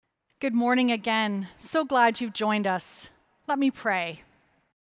Good morning again. So glad you've joined us. Let me pray.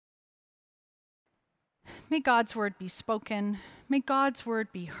 May God's word be spoken, may God's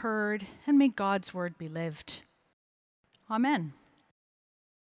word be heard, and may God's word be lived. Amen.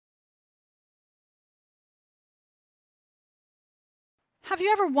 Have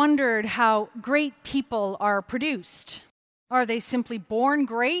you ever wondered how great people are produced? Are they simply born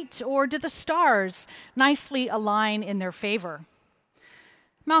great, or do the stars nicely align in their favor?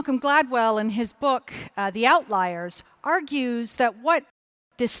 Malcolm Gladwell, in his book, The Outliers, argues that what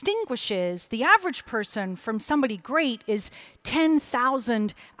distinguishes the average person from somebody great is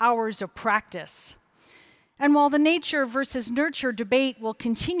 10,000 hours of practice. And while the nature versus nurture debate will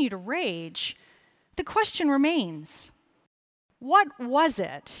continue to rage, the question remains, what was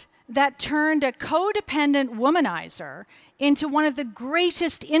it that turned a codependent womanizer into one of the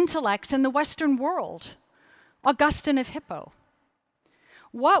greatest intellects in the Western world, Augustine of Hippo?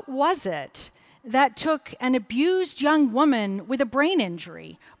 What was it that took an abused young woman with a brain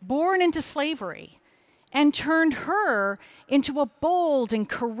injury, born into slavery, and turned her into a bold and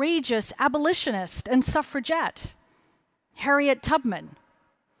courageous abolitionist and suffragette? Harriet Tubman.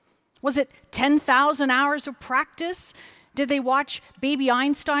 Was it 10,000 hours of practice? Did they watch Baby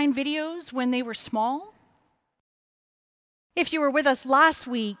Einstein videos when they were small? If you were with us last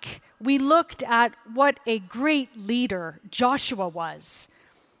week, we looked at what a great leader Joshua was,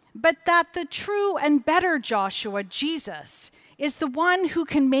 but that the true and better Joshua, Jesus, is the one who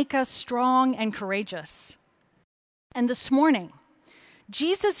can make us strong and courageous. And this morning,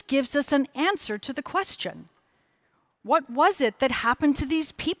 Jesus gives us an answer to the question, what was it that happened to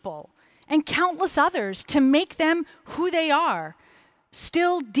these people and countless others to make them who they are,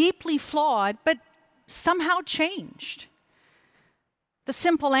 still deeply flawed, but somehow changed? The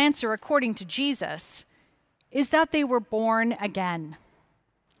simple answer, according to Jesus, is that they were born again.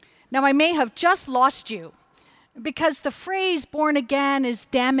 Now, I may have just lost you because the phrase born again is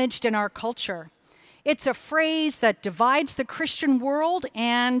damaged in our culture. It's a phrase that divides the Christian world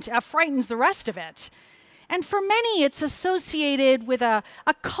and frightens the rest of it. And for many, it's associated with a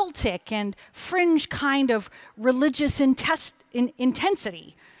cultic and fringe kind of religious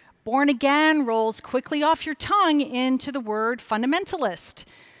intensity. Born again rolls quickly off your tongue into the word fundamentalist,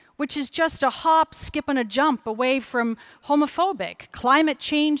 which is just a hop, skip, and a jump away from homophobic, climate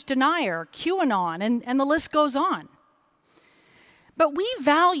change denier, QAnon, and the list goes on. But we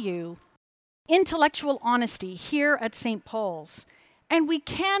value intellectual honesty here at St. Paul's, and we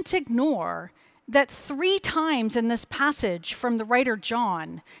can't ignore that 3 times in this passage from the writer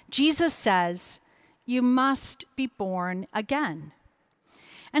John, Jesus says, you must be born again.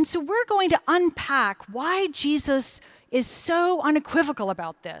 And so we're going to unpack why Jesus is so unequivocal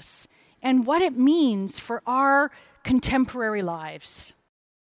about this and what it means for our contemporary lives.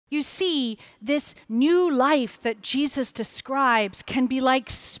 You see, this new life that Jesus describes can be like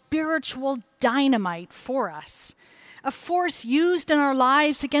spiritual dynamite for us, a force used in our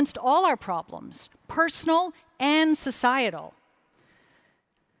lives against all our problems, personal and societal.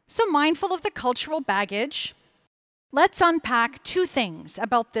 So mindful of the cultural baggage, let's unpack 2 things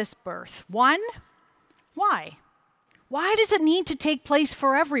about this birth. 1, why? Why does it need to take place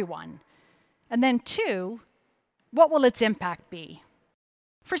for everyone? And then 2, what will its impact be?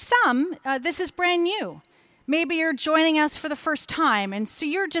 For some, this is brand new. Maybe you're joining us for the first time, and so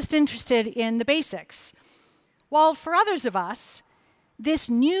you're just interested in the basics. While for others of us, this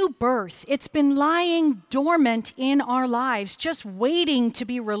new birth, it's been lying dormant in our lives, just waiting to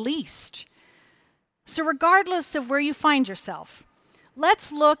be released. So regardless of where you find yourself,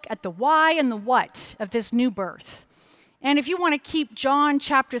 let's look at the why and the what of this new birth. And if you want to keep John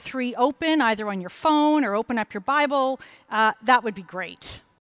chapter 3 open, either on your phone or open up your Bible, that would be great.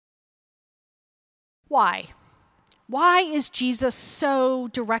 Why? Why is Jesus so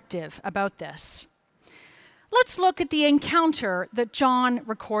directive about this? Let's look at the encounter that John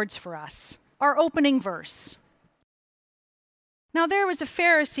records for us, our opening verse. Now there was a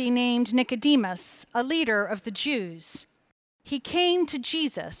Pharisee named Nicodemus, a leader of the Jews. He came to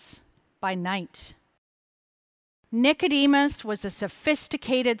Jesus by night. Nicodemus was a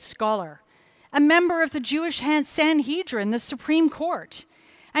sophisticated scholar, a member of the Jewish Sanhedrin, the Supreme Court,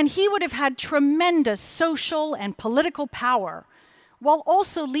 and he would have had tremendous social and political power while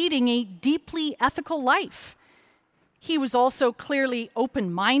also leading a deeply ethical life. He was also clearly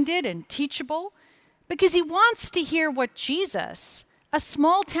open-minded and teachable because he wants to hear what Jesus, a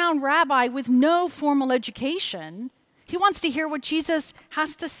small-town rabbi with no formal education, he wants to hear what Jesus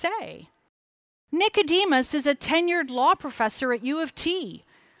has to say. Nicodemus is a tenured law professor at U of T,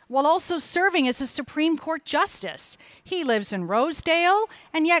 while also serving as a Supreme Court justice. He lives in Rosedale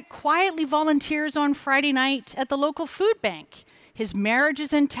and yet quietly volunteers on Friday night at the local food bank. His marriage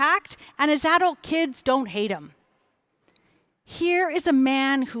is intact and his adult kids don't hate him. Here is a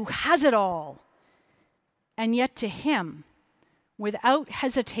man who has it all, and yet to him, without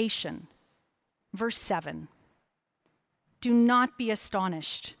hesitation, verse 7, do not be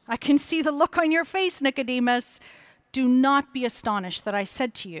astonished. I can see the look on your face, Nicodemus. Do not be astonished that I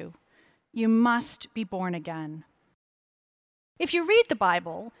said to you, you must be born again. If you read the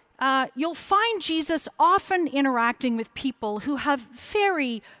Bible, you'll find Jesus often interacting with people who have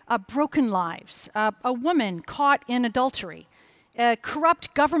very broken lives. A woman caught in adultery, a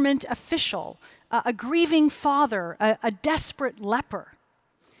corrupt government official, a grieving father, a desperate leper.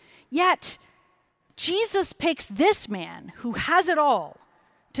 Yet, Jesus picks this man who has it all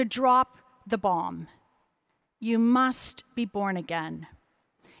to drop the bomb. You must be born again.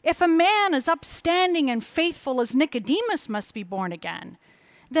 If a man as upstanding and faithful as Nicodemus must be born again,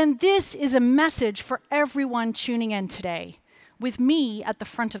 then this is a message for everyone tuning in today, with me at the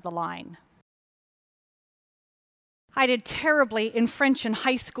front of the line. I did terribly in French in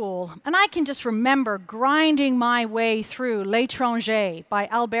high school, and I can just remember grinding my way through L'Étranger by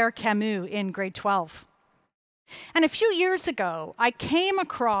Albert Camus in grade 12. And a few years ago, I came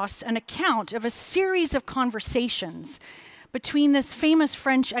across an account of a series of conversations between this famous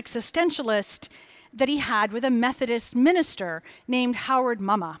French existentialist that he had with a Methodist minister named Howard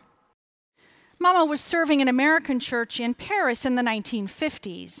Mumma. Mumma was serving an American church in Paris in the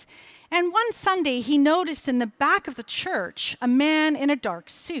 1950s. And one Sunday, he noticed in the back of the church a man in a dark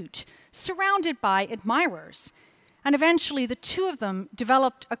suit, surrounded by admirers. And eventually, the two of them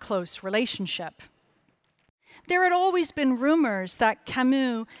developed a close relationship. There had always been rumors that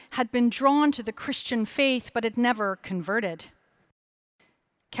Camus had been drawn to the Christian faith, but had never converted.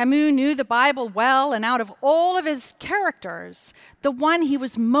 Camus knew the Bible well, and out of all of his characters, the one he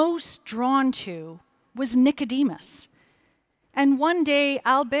was most drawn to was Nicodemus. And one day,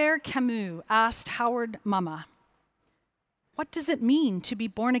 Albert Camus asked Howard Mumma, "What does it mean to be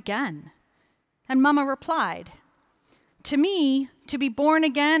born again?" And Mumma replied, "To me, to be born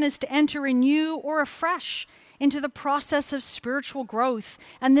again is to enter anew or afresh into the process of spiritual growth,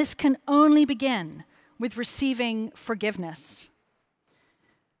 and this can only begin with receiving forgiveness."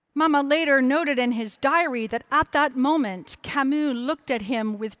 Mumma later noted in his diary that at that moment, Camus looked at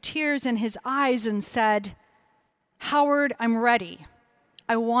him with tears in his eyes and said, "Howard, I'm ready.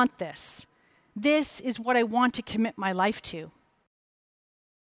 I want this. This is what I want to commit my life to."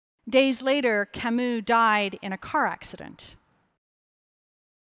 Days later, Camus died in a car accident.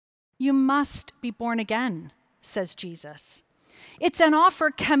 You must be born again, says Jesus. It's an offer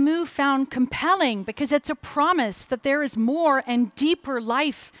Camus found compelling because it's a promise that there is more and deeper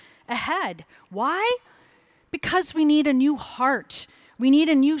life ahead. Why? Because we need a new heart. We need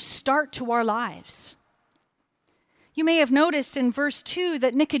a new start to our lives. You may have noticed in verse 2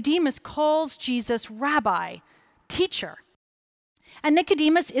 that Nicodemus calls Jesus rabbi, teacher. And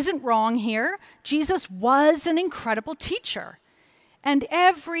Nicodemus isn't wrong here. Jesus was an incredible teacher. And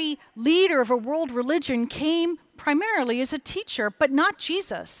every leader of a world religion came primarily as a teacher, but not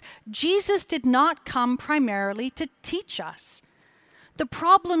Jesus. Jesus did not come primarily to teach us. The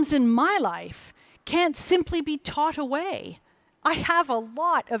problems in my life can't simply be taught away. I have a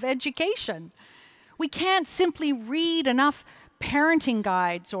lot of education. We can't simply read enough parenting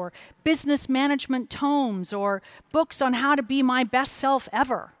guides or business management tomes or books on how to be my best self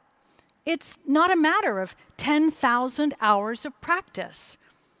ever. It's not a matter of 10,000 hours of practice.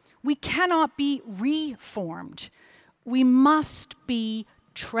 We cannot be reformed. We must be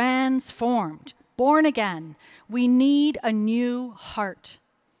transformed, born again. We need a new heart.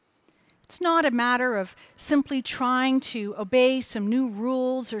 It's not a matter of simply trying to obey some new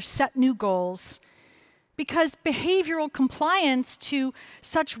rules or set new goals, because behavioral compliance to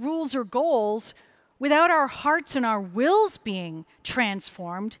such rules or goals without our hearts and our wills being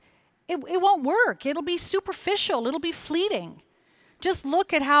transformed, it won't work. It'll be superficial. It'll be fleeting. Just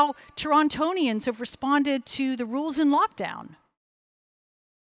look at how Torontonians have responded to the rules in lockdown.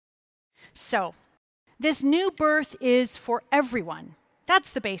 So, this new birth is for everyone.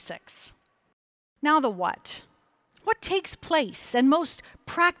 That's the basics. Now the what? What takes place? And most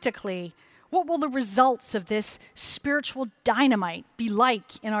practically, what will the results of this spiritual dynamite be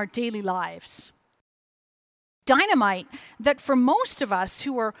like in our daily lives? Dynamite that for most of us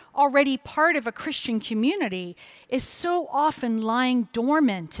who are already part of a Christian community is so often lying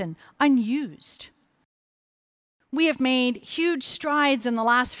dormant and unused. We have made huge strides in the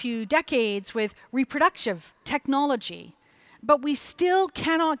last few decades with reproductive technology. but we still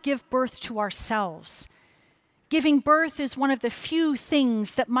cannot give birth to ourselves. Giving birth is one of the few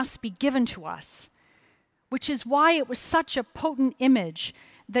things that must be given to us, which is why it was such a potent image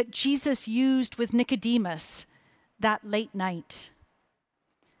that Jesus used with Nicodemus that late night.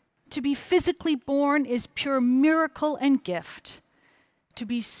 To be physically born is pure miracle and gift. To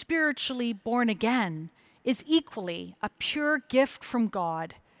be spiritually born again is equally a pure gift from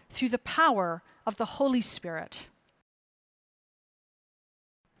God through the power of the Holy Spirit.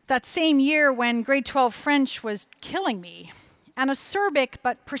 That same year when grade 12 French was killing me, an acerbic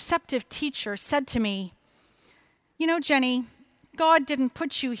but perceptive teacher said to me, "You know, Jenny, God didn't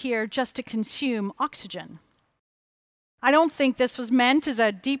put you here just to consume oxygen." I don't think this was meant as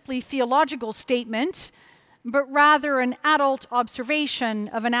a deeply theological statement, but rather an adult observation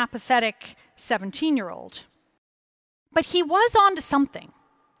of an apathetic 17-year-old. But he was onto something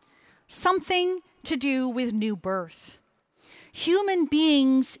to do with new birth. Human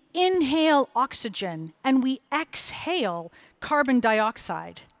beings inhale oxygen and we exhale carbon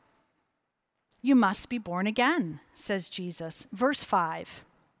dioxide. "You must be born again," says Jesus. Verse 5.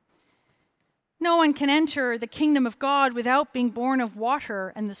 "No one can enter the kingdom of God without being born of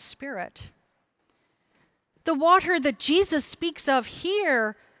water and the Spirit." The water that Jesus speaks of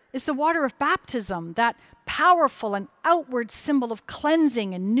here is the water of baptism, that powerful and outward symbol of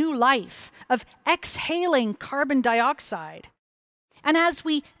cleansing and new life, of exhaling carbon dioxide. And as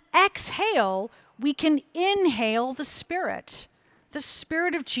we exhale, we can inhale the Spirit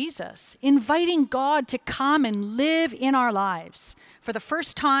of Jesus, inviting God to come and live in our lives for the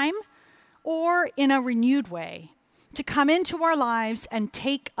first time or in a renewed way, to come into our lives and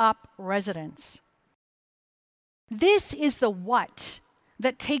take up residence. This is the what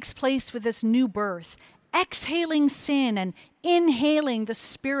that takes place with this new birth, exhaling sin and inhaling the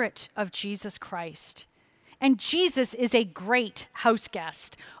Spirit of Jesus Christ. And Jesus is a great house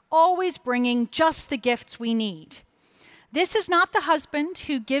guest, always bringing just the gifts we need. This is not the husband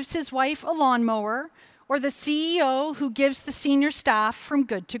who gives his wife a lawnmower or the CEO who gives the senior staff from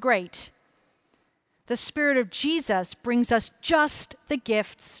good to great. The Spirit of Jesus brings us just the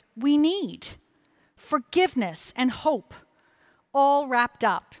gifts we need: forgiveness and hope, all wrapped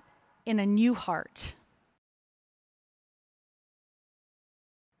up in a new heart.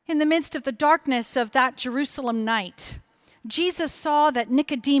 In the midst of the darkness of that Jerusalem night, Jesus saw that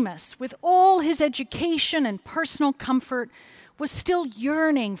Nicodemus, with all his education and personal comfort, was still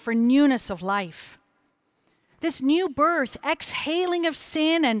yearning for newness of life. This new birth, exhaling of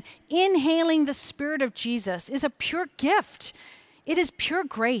sin and inhaling the Spirit of Jesus, is a pure gift. It is pure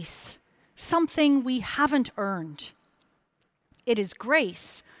grace, something we haven't earned. It is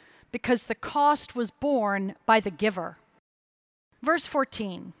grace because the cost was borne by the giver. Verse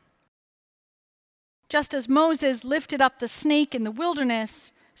 14. "Just as Moses lifted up the snake in the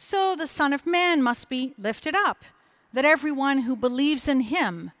wilderness, so the Son of Man must be lifted up, that everyone who believes in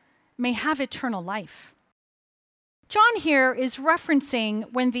him may have eternal life." John here is referencing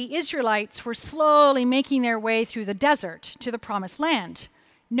when the Israelites were slowly making their way through the desert to the Promised Land.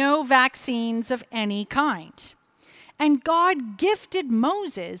 No vaccines of any kind. And God gifted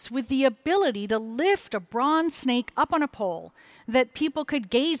Moses with the ability to lift a bronze snake up on a pole that people could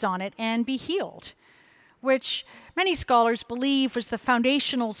gaze on it and be healed, which many scholars believe was the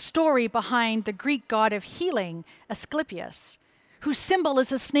foundational story behind the Greek god of healing, Asclepius, whose symbol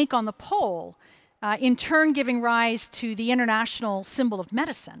is a snake on the pole, in turn giving rise to the international symbol of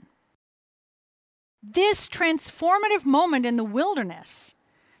medicine. This transformative moment in the wilderness,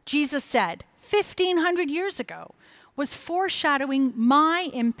 Jesus said 1,500 years ago, was foreshadowing my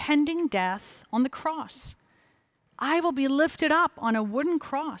impending death on the cross. I will be lifted up on a wooden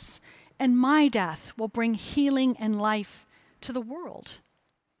cross, and my death will bring healing and life to the world.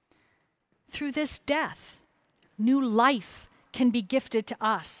 Through this death, new life can be gifted to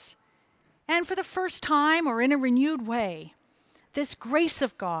us. And for the first time or in a renewed way, this grace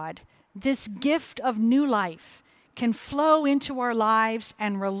of God, this gift of new life, can flow into our lives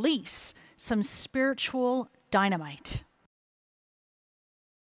and release some spiritual dynamite.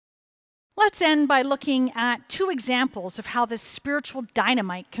 Let's end by looking at two examples of how this spiritual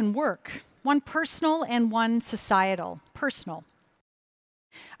dynamite can work, one personal and one societal. Personal.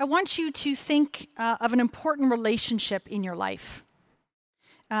 I want you to think of an important relationship in your life.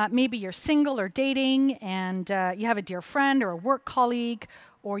 Maybe you're single or dating and you have a dear friend or a work colleague,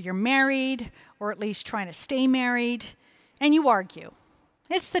 or you're married, or at least trying to stay married, and you argue.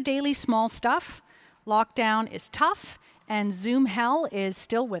 It's the daily small stuff. Lockdown is tough, and Zoom hell is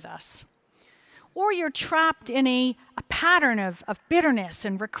still with us. Or you're trapped in a pattern of bitterness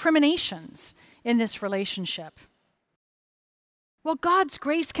and recriminations in this relationship. Well, God's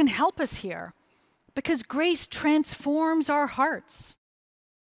grace can help us here because grace transforms our hearts.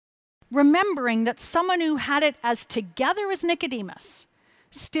 Remembering that someone who had it as together as Nicodemus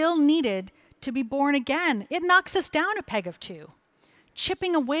still needed to be born again, it knocks us down a peg or two,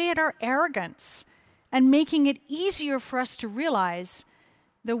 chipping away at our arrogance and making it easier for us to realize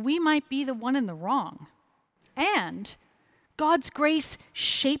that we might be the one in the wrong. And God's grace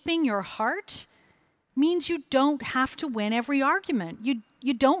shaping your heart means you don't have to win every argument.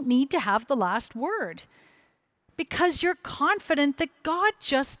 You don't need to have the last word because you're confident that God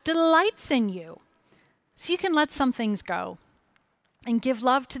just delights in you. So you can let some things go and give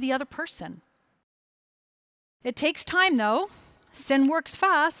love to the other person. It takes time, though. Sin works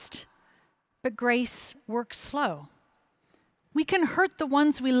fast, but grace works slow. We can hurt the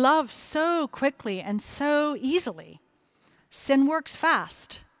ones we love so quickly and so easily. Sin works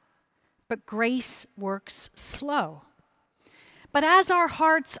fast, but grace works slow. But as our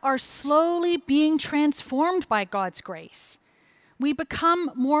hearts are slowly being transformed by God's grace, we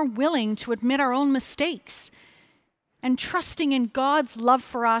become more willing to admit our own mistakes and trusting in God's love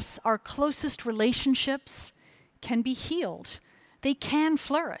for us, our closest relationships can be healed. They can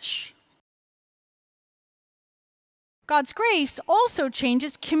flourish. God's grace also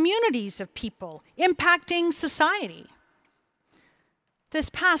changes communities of people, impacting society. This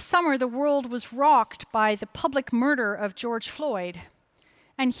past summer, the world was rocked by the public murder of George Floyd.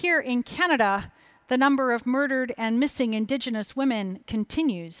 And here in Canada, the number of murdered and missing Indigenous women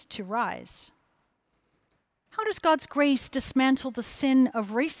continues to rise. How does God's grace dismantle the sin of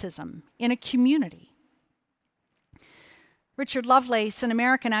racism in a community? Richard Lovelace, an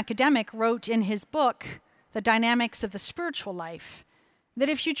American academic, wrote in his book, The Dynamics of the Spiritual Life, that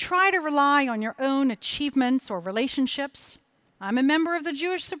if you try to rely on your own achievements or relationships, I'm a member of the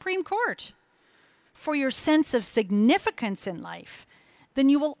Jewish Supreme Court, for your sense of significance in life, then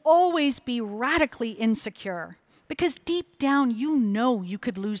you will always be radically insecure. Because deep down, you know you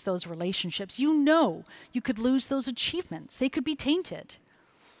could lose those relationships. You know you could lose those achievements. They could be tainted.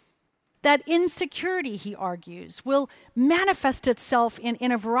 That insecurity, he argues, will manifest itself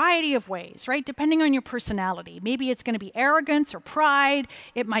in a variety of ways, right? Depending on your personality. Maybe it's going to be arrogance or pride.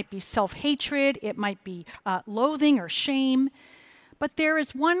 It might be self-hatred. It might be loathing or shame. But there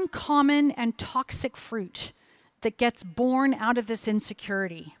is one common and toxic fruit that gets born out of this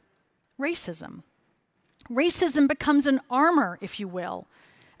insecurity: racism. Racism becomes an armor, if you will,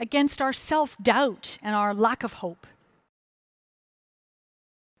 against our self-doubt and our lack of hope.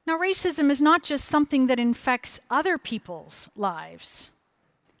 Now, racism is not just something that infects other people's lives.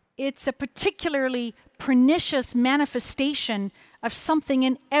 It's a particularly pernicious manifestation of something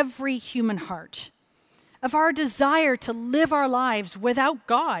in every human heart, of our desire to live our lives without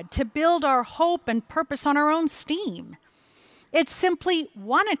God, to build our hope and purpose on our own steam. It's simply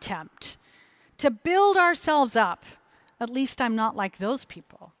one attempt to build ourselves up, at least I'm not like those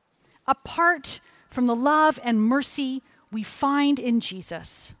people, apart from the love and mercy we find in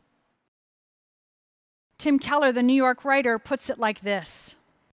Jesus. Tim Keller, the New York writer, puts it like this: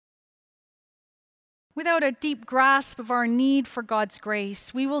 without a deep grasp of our need for God's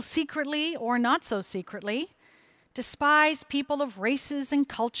grace, we will secretly, or not so secretly, despise people of races and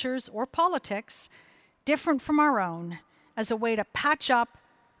cultures or politics different from our own as a way to patch up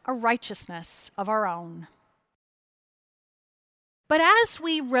a righteousness of our own. But as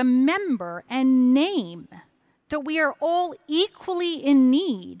we remember and name that we are all equally in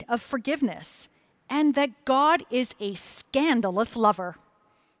need of forgiveness and that God is a scandalous lover,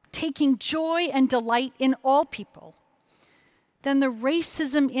 taking joy and delight in all people, then the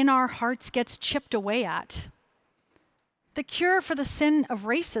racism in our hearts gets chipped away at. The cure for the sin of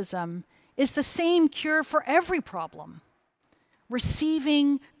racism is the same cure for every problem: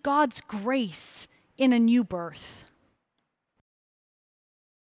 receiving God's grace in a new birth.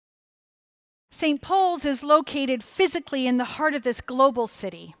 St. Paul's is located physically in the heart of this global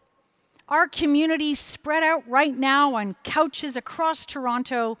city. Our community spread out right now on couches across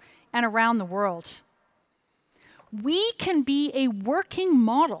Toronto and around the world. We can be a working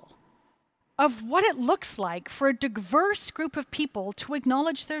model of what it looks like for a diverse group of people to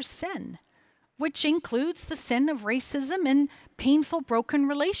acknowledge their sin, which includes the sin of racism and painful broken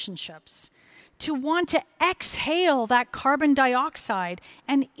relationships, to want to exhale that carbon dioxide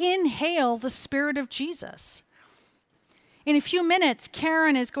and inhale the Spirit of Jesus. In a few minutes,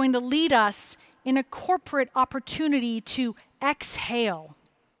 Karen is going to lead us in a corporate opportunity to exhale.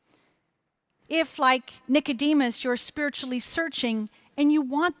 If, like Nicodemus, you're spiritually searching and you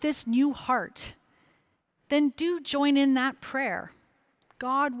want this new heart, then do join in that prayer.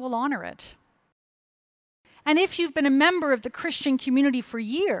 God will honor it. And if you've been a member of the Christian community for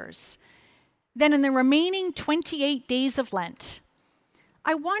years, then in the remaining 28 days of Lent,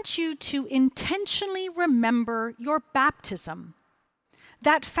 I want you to intentionally remember your baptism,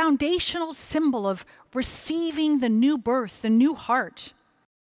 that foundational symbol of receiving the new birth, the new heart.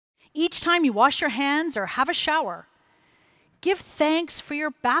 Each time you wash your hands or have a shower, give thanks for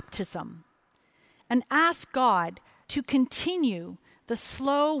your baptism and ask God to continue the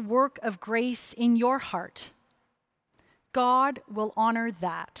slow work of grace in your heart. God will honor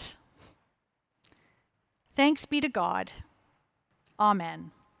that. Thanks be to God.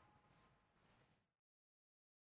 Amen.